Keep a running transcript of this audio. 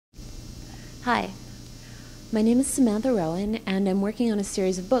Hi, my name is Samantha Rowan, and I'm working on a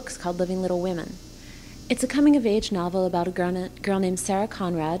series of books called Living Little Women. It's a coming-of-age novel about a girl named Sarah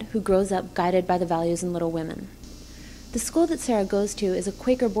Conrad who grows up guided by the values in Little Women. The school that Sarah goes to is a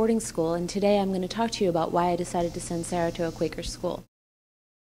Quaker boarding school, and today I'm going to talk to you about why I decided to send Sarah to a Quaker school.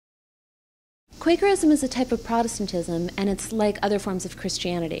 Quakerism is a type of Protestantism, and it's like other forms of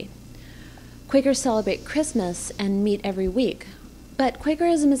Christianity. Quakers celebrate Christmas and meet every week, but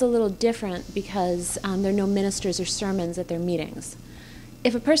Quakerism is a little different because there are no ministers or sermons at their meetings.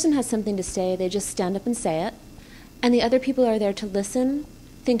 If a person has something to say, they just stand up and say it, and the other people are there to listen,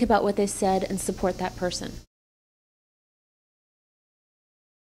 think about what they said, and support that person.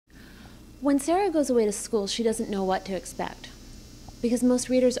 When Sarah goes away to school, she doesn't know what to expect. Because most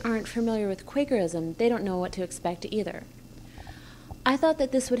readers aren't familiar with Quakerism, they don't know what to expect either. I thought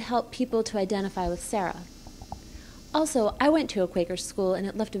that this would help people to identify with Sarah. Also, I went to a Quaker school and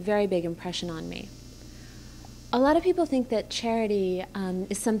it left a very big impression on me. A lot of people think that charity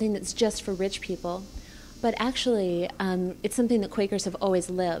is something that's just for rich people, but actually it's something that Quakers have always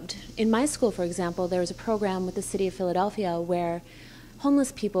lived. In my school, for example, there was a program with the city of Philadelphia where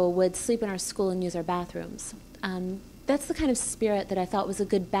homeless people would sleep in our school and use our bathrooms. That's the kind of spirit that I thought was a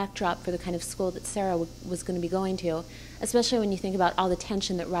good backdrop for the kind of school that Sarah was going to be going to, especially when you think about all the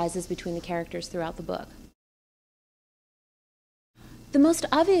tension that rises between the characters throughout the book. The most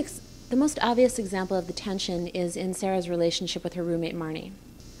obvious example of the tension is in Sarah's relationship with her roommate Marnie.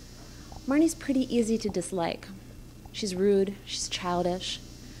 Marnie's pretty easy to dislike. She's rude, she's childish.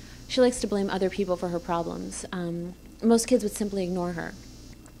 She likes to blame other people for her problems. Most kids would simply ignore her.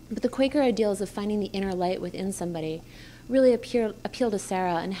 But the Quaker ideals of finding the inner light within somebody really appeal to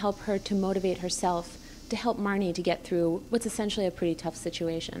Sarah and help her to motivate herself to help Marnie to get through what's essentially a pretty tough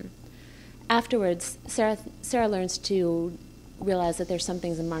situation. Afterwards, Sarah learns to realize that there's some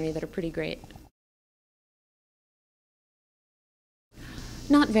things in Marnie that are pretty great.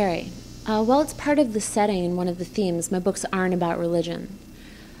 Not very. While it's part of the setting and one of the themes, my books aren't about religion.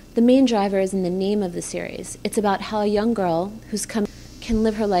 The main driver is in the name of the series. It's about how a young girl who's come can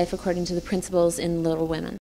live her life according to the principles in Little Women.